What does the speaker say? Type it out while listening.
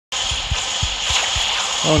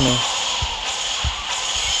Oh no.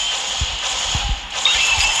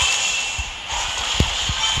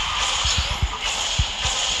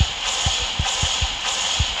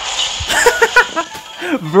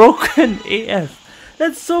 Broken AF.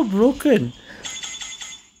 That's so broken.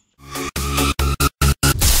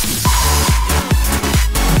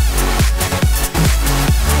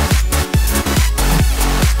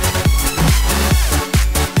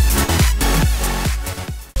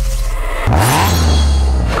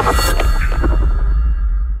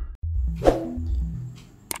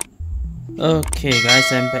 Okay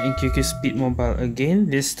guys, I'm back in QQ Speed Mobile again.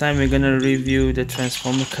 This time we're gonna review the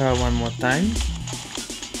Transformer car one more time.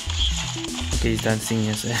 Okay, he's dancing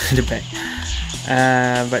yes, at the back.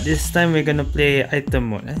 But this time we're gonna play item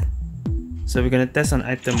mode. So we're gonna test on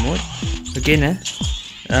item mode. Again,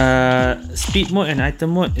 speed mode and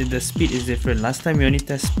item mode, the speed is different. Last time we only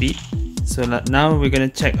test speed. So now we're gonna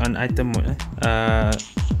check on item mode.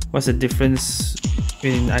 What's the difference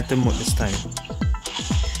in item mode this time?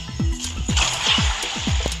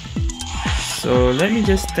 So let me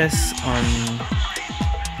just test on.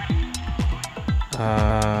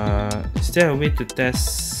 Is there a way to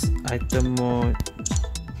test item mode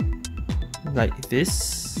like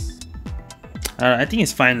this? I think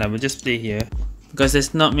it's fine lah. We'll just play here because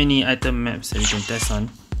there's not many item maps that we can test on.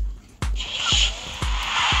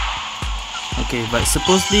 Okay, but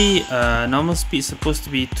supposedly normal speed is supposed to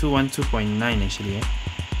be 212.9 actually.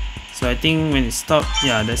 So I think when it stopped,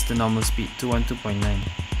 yeah, that's the normal speed, 212.9.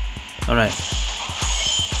 Alright.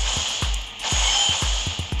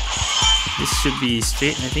 This should be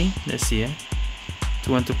straight, I think. Let's see,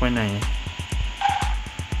 212.9.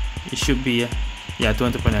 It should be, yeah,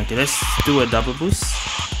 212.9. Okay, let's do a double boost.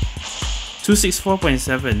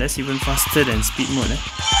 264.7. That's even faster than speed mode.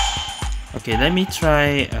 Okay, let me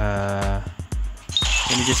try. Let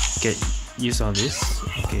me just get use all this.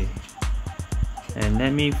 Okay, and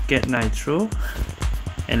let me get nitro,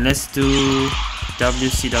 and let's do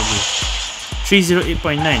WCW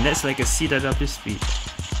 308.9. That's like a CW speed.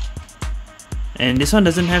 And this one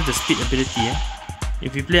doesn't have the speed ability.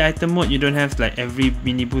 If you play item mode, you don't have like every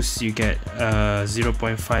mini boost you get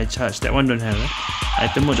 0.5 charge. That one don't have.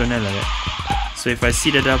 Item mode don't have like that. So if I see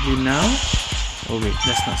the W now, oh wait,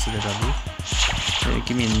 that's not see the W.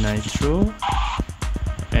 Give me nitro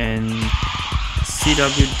and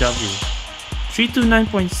CWW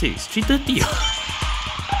 329.6, 330.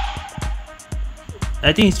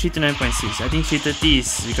 I think it's 329.6. I think 330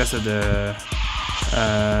 is because of the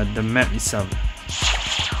map itself.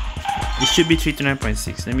 It should be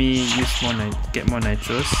 329.6. Let me use more get more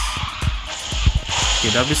nitros.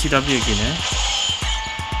 Okay, WCW again,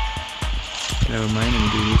 Never mind, let me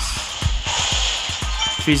do this.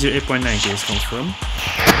 308.9, okay, it's confirmed.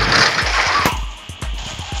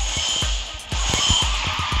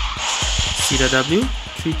 CW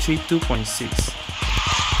 332.6.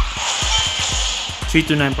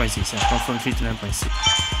 329.6, yeah, confirm 329.6.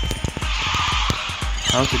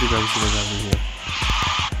 How to do WCW here?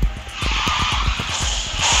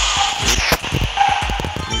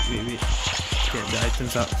 Wait. Get the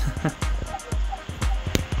items out.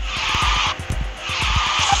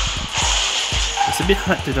 It's a bit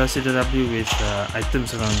hard to do WCW with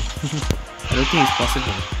items around. I don't think it's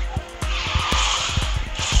possible.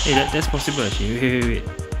 Hey, that's possible actually. Wait.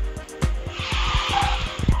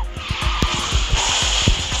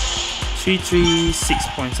 336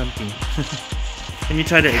 point something. Let me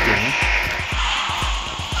try that again.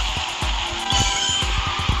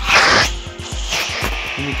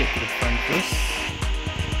 Let me get to the front first.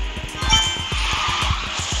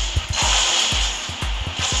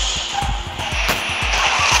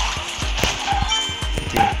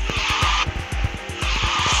 Okay.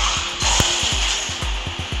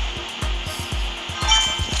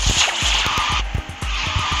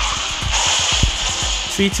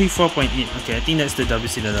 334.8. Okay, I think that's the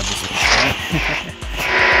WCW. Right?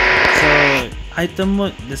 So item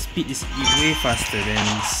mode, the speed is way faster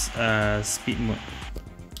than speed mode,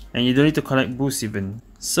 and you don't need to collect boosts even.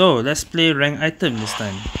 So let's play rank item this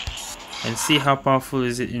time and see how powerful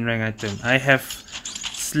is it in rank item. I have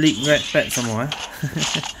sleek red pad some more.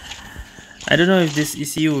 I don't know if this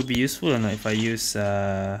ECU will be useful or not if I use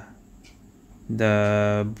the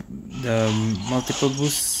multiple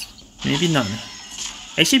boosts. Maybe not.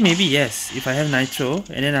 Actually, maybe yes. If I have nitro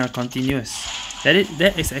and then I'll continuous. That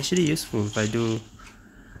is actually useful if I do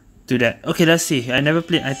that. Okay, let's see. I never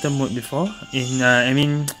played item mode before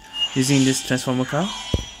in using this transformer car.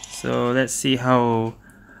 So let's see how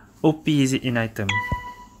OP is it in item.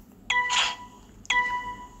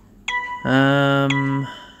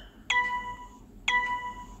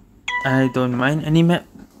 I don't mind any map.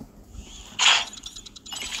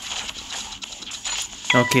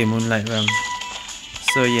 Okay, Moonlight Realm.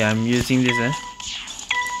 So yeah, I'm using this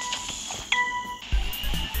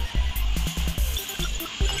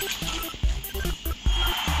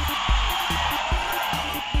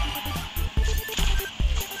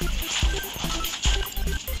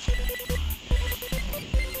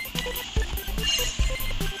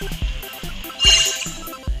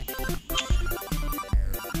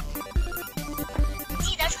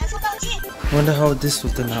Wonder how this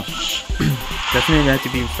will turn out. Definitely have to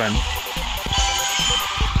be in front.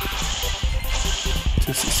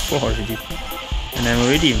 264 already. And I'm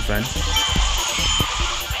already in front.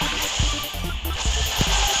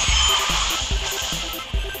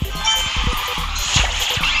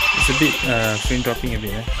 It's a bit frame dropping a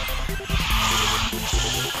bit.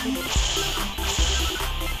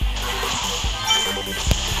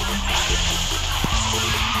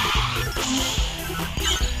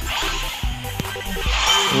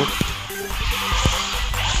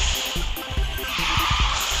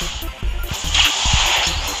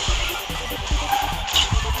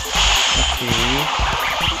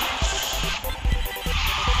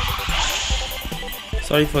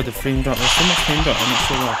 Sorry for the frame drop. There's so much frame drop, I'm not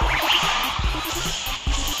sure why.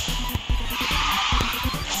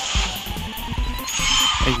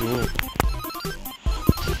 Aiyo.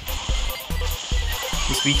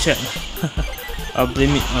 It's WeChat. I'll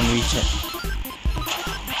blame it on WeChat.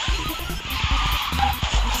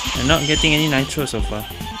 I'm not getting any nitro so far.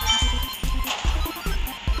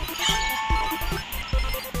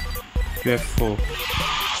 You have 4.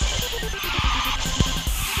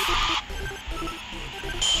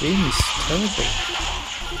 Game is terrible.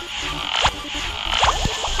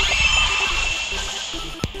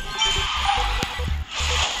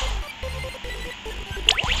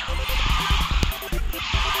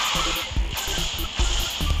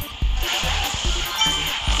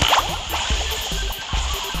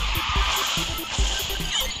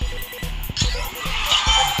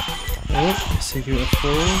 Oh, save you a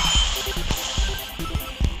 4.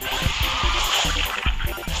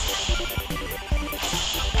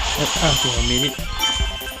 Okay, I made it.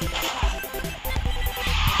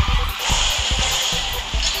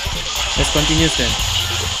 Let's continue then.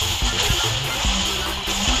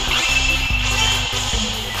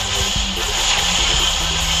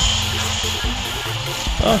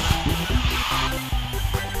 Oh.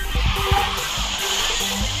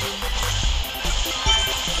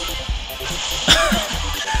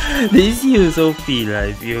 The ECU is OP, like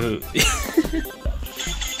if you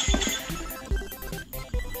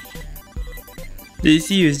the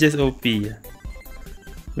ECU is just OP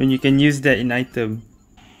when you can use that in item.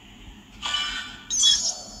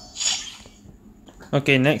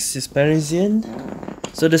 Okay, next is Parisian.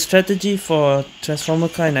 So the strategy for Transformer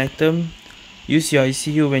kind item, use your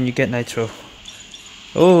ECU when you get Nitro.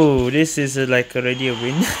 Oh, this is like already a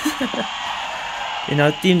win. In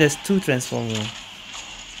our team there's 2 Transformer.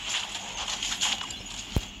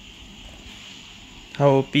 How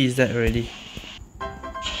OP is that already?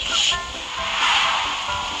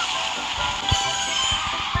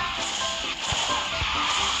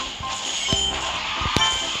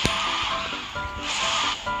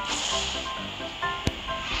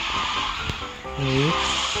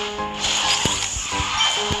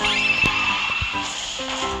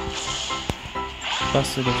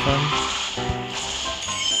 Pass to the front.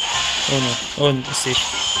 Oh no, oh no, safe.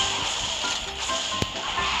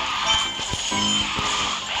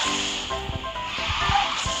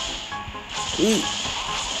 Ooh.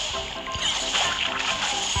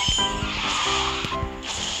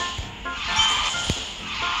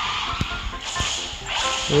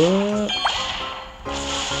 Oh.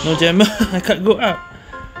 No jammer, I can't go up.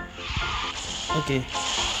 Okay.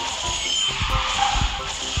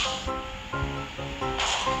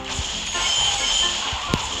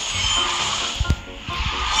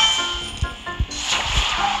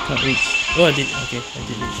 Can't reach. Oh, I did. Okay, I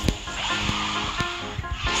did reach.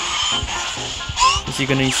 Is he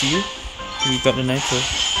gonna ECU? He got the nitro.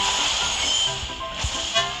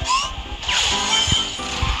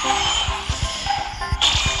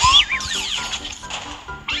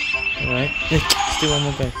 Alright. Still one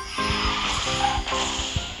more guy.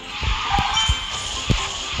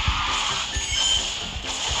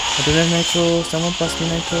 I don't have nitro. Someone pass me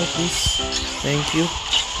nitro, please. Thank you.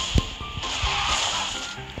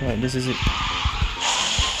 Alright, this is it.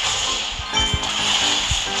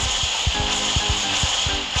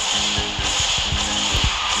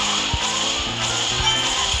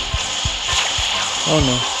 Oh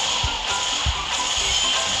no.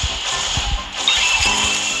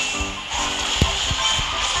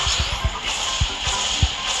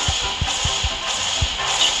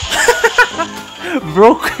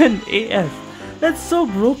 broken AF. That's so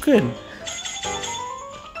broken.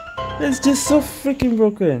 That's just so freaking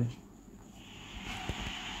broken.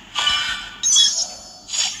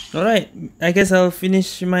 Alright, I guess I'll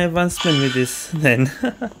finish my advancement with this then.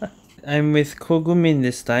 I'm with Kogumin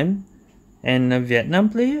this time. And a Vietnam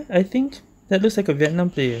player, I think? That looks like a Vietnam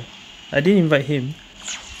player. I didn't invite him.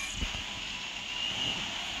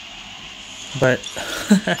 But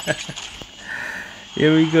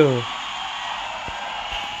here we go.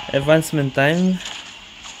 Advancement time.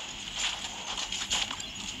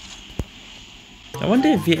 I wonder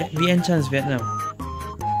if VN Chan's Vietnam.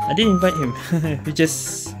 I didn't invite him. We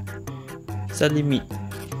just suddenly meet.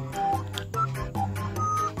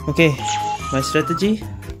 Okay, my strategy.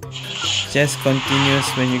 Just continuous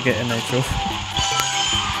when you get a nitro.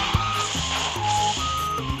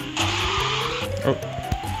 Oh.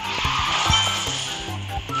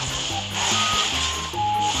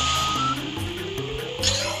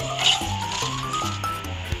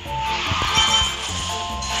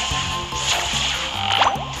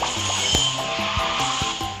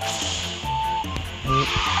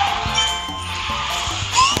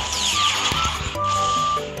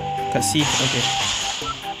 Kasih, okay.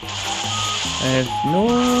 I have no...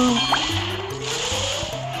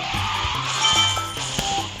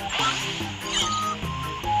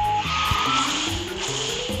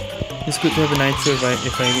 It's good to have a nitro if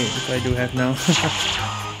I do have now.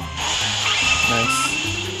 Nice.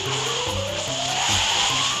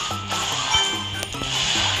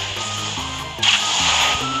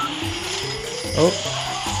 Oh,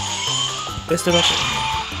 press the button.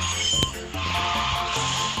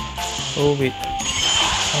 Oh wait.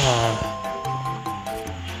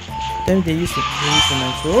 Damn, they used the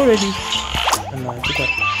nitro already. I forgot.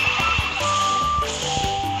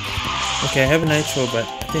 Okay, I have a nitro, but I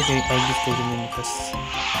think I'll just go in first.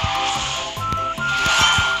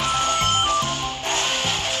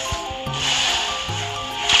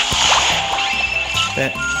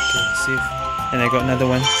 That. Okay, save. And I got another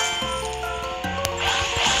one.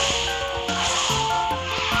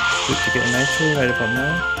 Good to get a nitro right about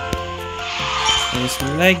now. And it's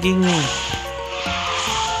lagging me.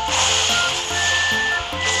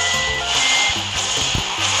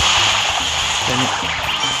 Damn it.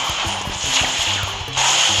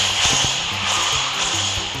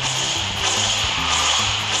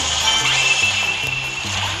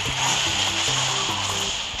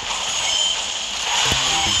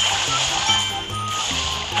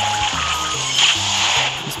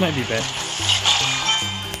 This might be bad.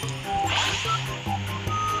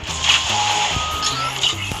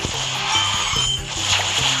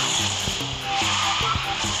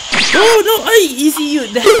 Oh no! Ay, ECU!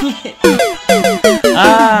 Dang it!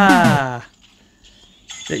 Ah!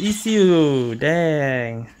 The ECU!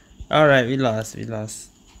 Dang! Alright, we lost.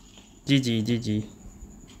 GG.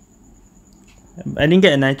 I didn't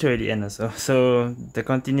get a nitro at the end also, so the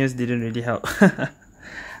continuous didn't really help.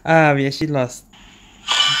 We actually lost.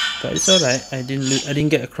 But it's alright, I didn't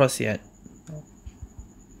get across yet.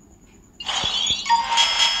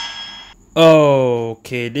 Oh,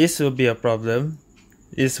 okay, this will be a problem.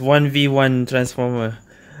 It's 1v1 transformer.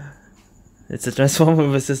 It's a transformer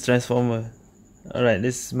versus transformer. Alright,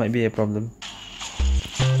 this might be a problem.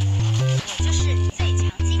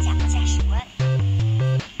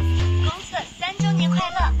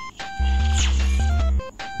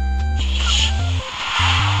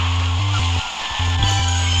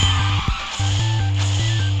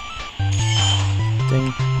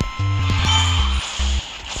 Dang.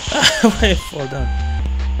 Why I fall down?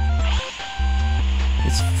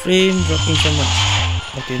 It's frame dropping so much.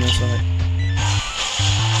 Okay, no, it's alright.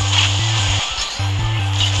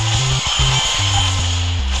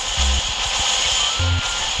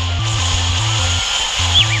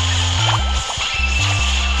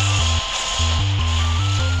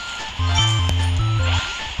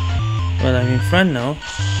 Well, I'm in front now,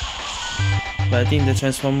 but I think the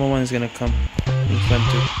transformer one is gonna come in front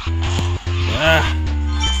too. Ah!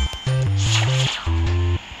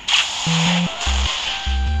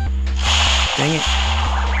 Dang it.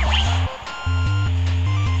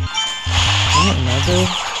 Another.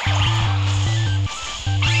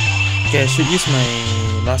 Okay, I should use my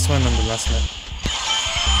last one on the last lap.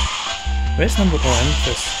 Where's number? Oh, I'm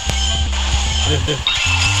first.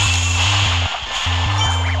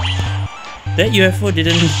 That UFO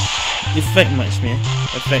didn't affect me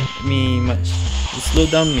much. It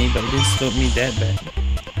slowed down me, but it didn't slow me that bad.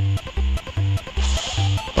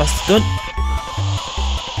 Don't.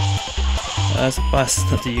 That's a pass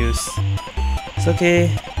not to use. It's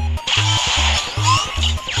okay.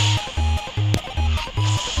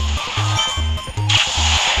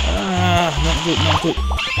 good, not good.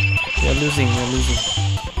 We're losing, we're losing.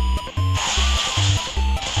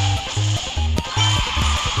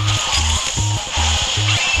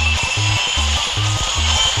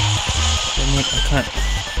 Damn it, I can't.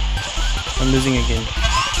 I'm losing again.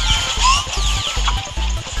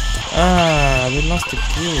 Ah, we lost the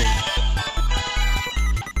game.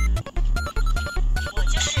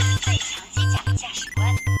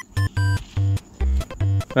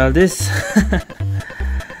 Well, this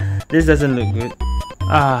this doesn't look good.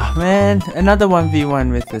 Ah man, another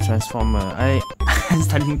 1v1 with the transformer. I'm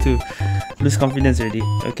starting to lose confidence already.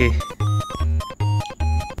 Okay.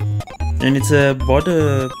 And it's a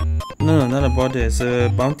border. No, not a border, it's a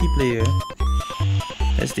bounty player.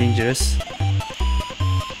 That's dangerous.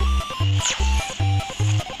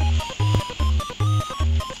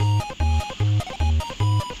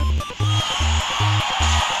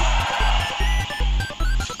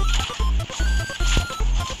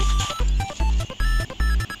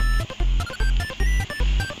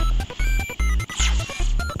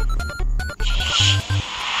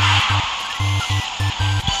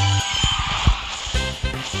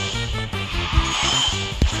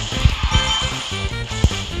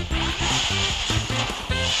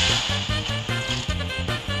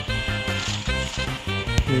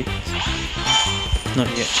 Wait. Not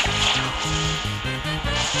yet.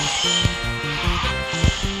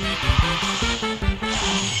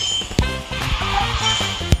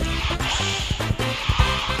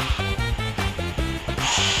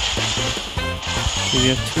 Okay, we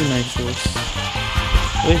have 2 nitros.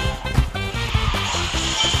 Wait.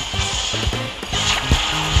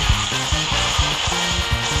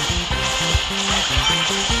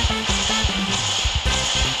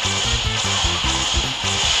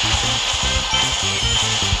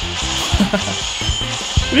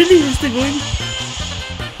 Really? Is still going?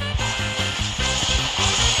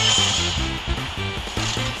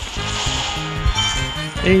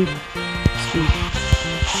 Hey, scoop.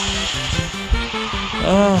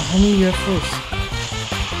 Ah, how many you have first?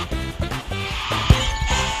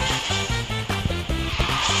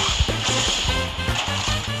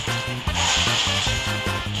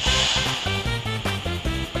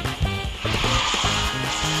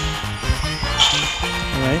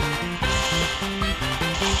 Alright.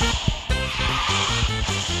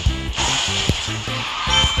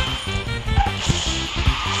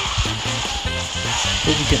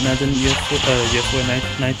 Hope we get another UFO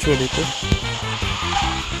nitro later.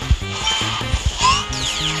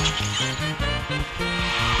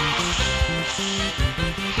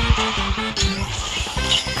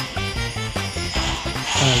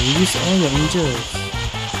 You use all your angels.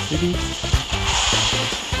 Really?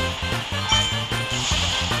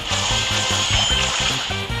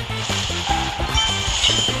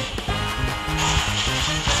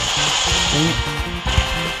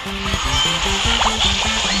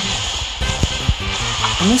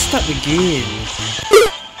 I'm gonna start again.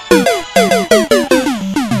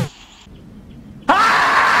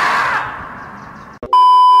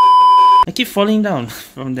 I keep falling down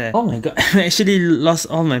from there. Oh my god, I actually lost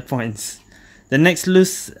all my points. The next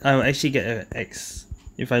lose, I'll actually get an X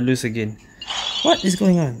if I lose again. What is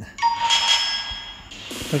going on?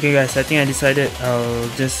 Okay guys, I think I decided I'll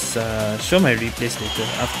just show my replays later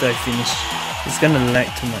after I finish. It's gonna lag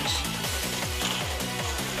too much.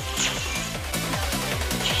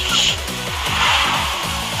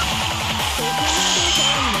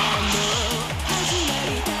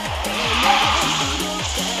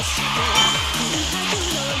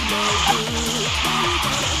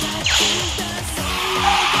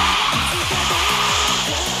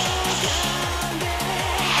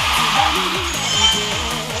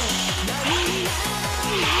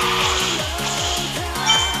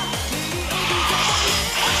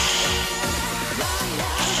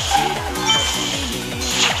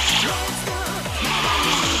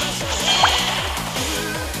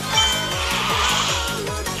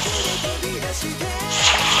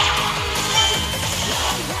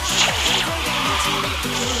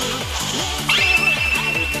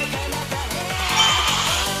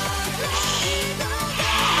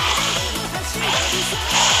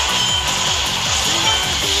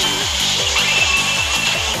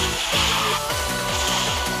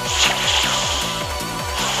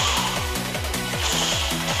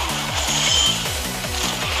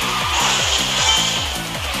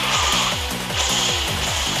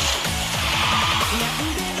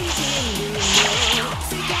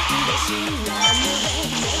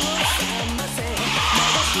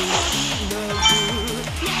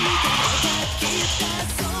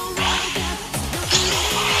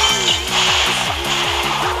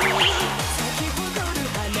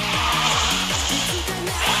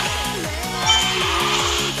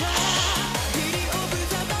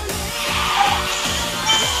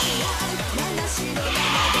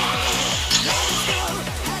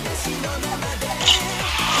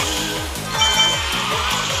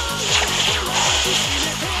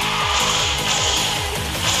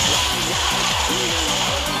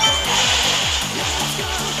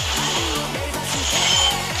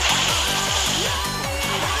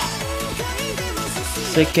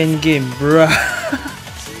 Second game, bruh.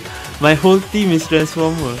 My whole team is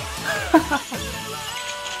Transformer.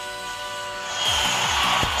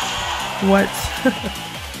 What?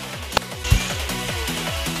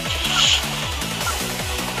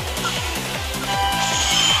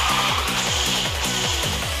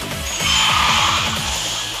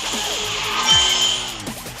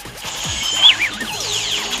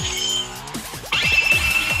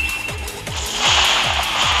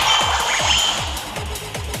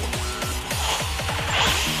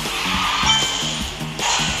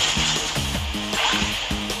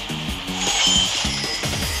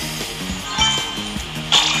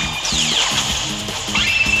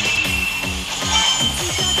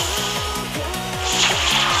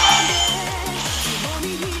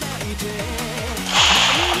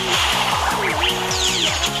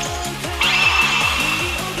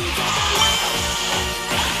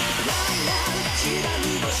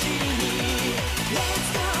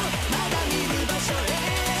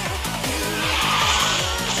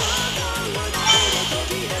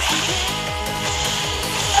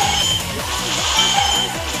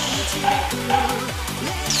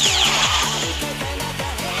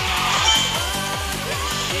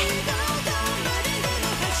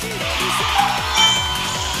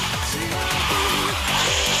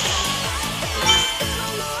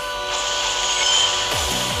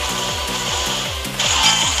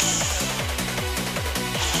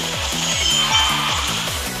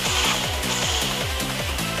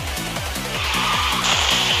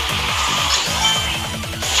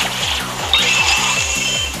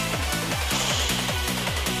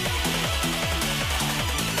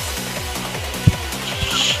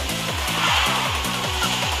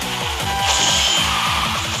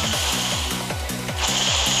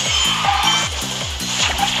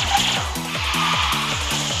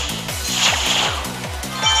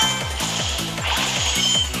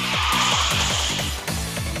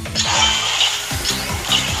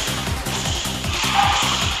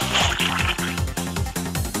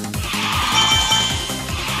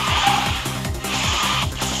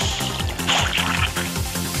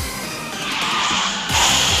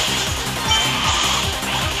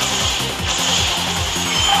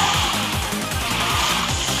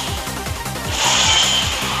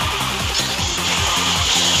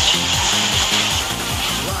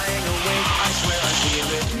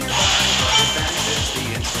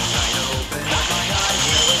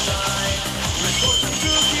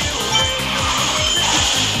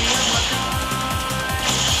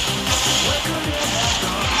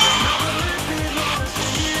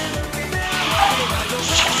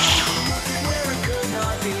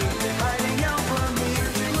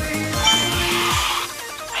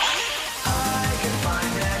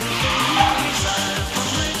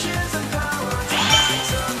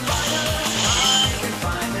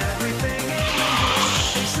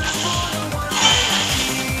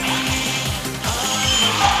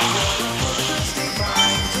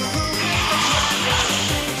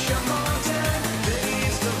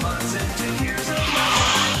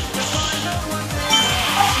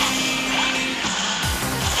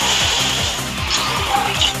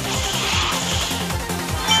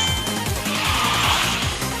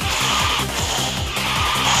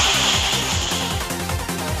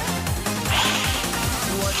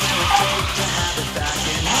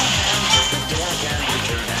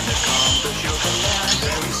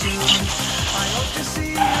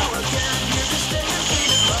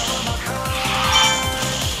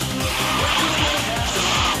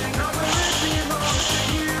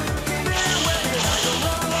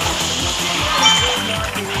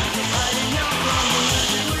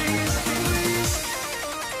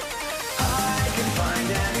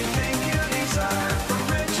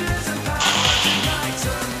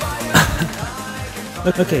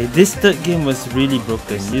 Okay, this third game was really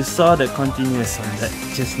broken. You saw the continuous on that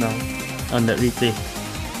just now, on that replay.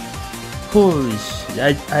 Holy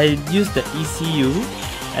shit, I used the ECU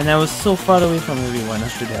and I was so far away from everyone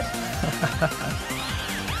after that.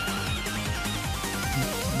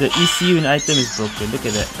 The ECU in item is broken, look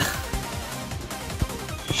at that.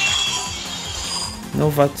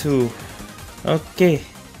 Nova 2. Okay,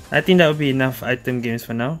 I think that will be enough item games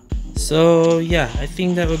for now. So yeah, I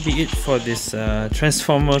think that will be it for this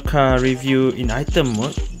Transformer car review in item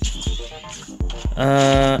mode.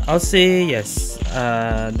 I'll say yes,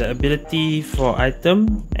 the ability for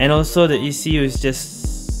item and also the ECU is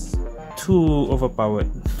just too overpowered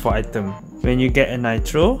for item. When you get a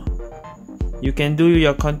nitro, you can do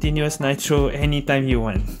your continuous nitro anytime you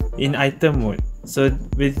want in item mode. So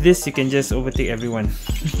with this you can just overtake everyone.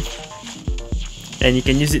 And you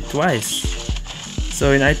can use it twice.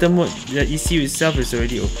 So in item mode, the ECU itself is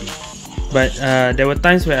already OP. But there were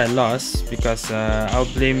times where I lost because I'll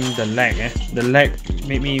blame the lag. The lag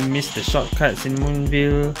made me miss the shortcuts in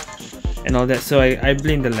Moonville and all that. So I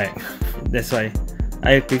blame the lag. That's why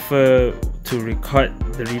I prefer to record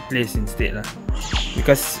the replays instead lah.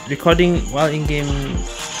 Because recording while in game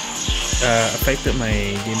affected my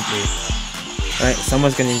gameplay. Alright,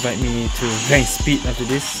 someone's gonna invite me to rank speed after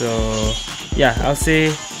this, so yeah, I'll say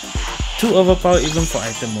too overpowered even for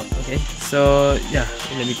item mode. Okay, so yeah,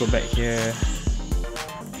 let me go back here.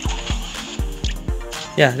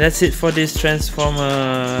 Yeah, that's it for this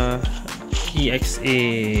Transformer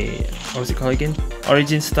EXA, what's it called again?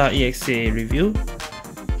 Origin Star EXA review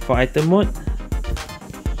for item mode.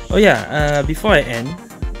 Oh yeah, before I end,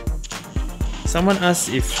 someone asked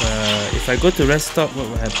if I go to rest stop, what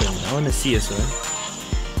will happen? I want to see as well.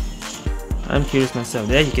 I'm curious myself.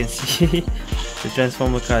 There you can see the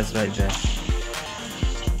Transformer cars right there.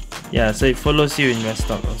 Yeah, so it follows you in rest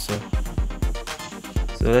stop also.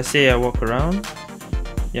 So let's say I walk around.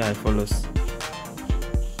 Yeah, it follows.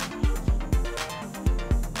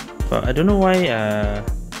 But I don't know why.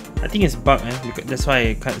 I think it's bug. Because that's why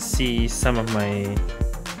I can't see some of my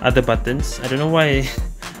other buttons. I don't know why.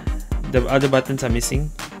 The other buttons are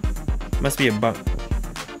missing. Must be a bug.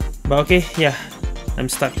 But okay, yeah, I'm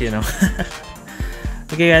stuck here now.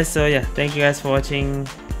 Okay guys, so yeah, thank you guys for watching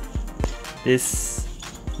this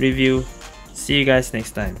review. See you guys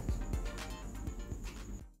next time.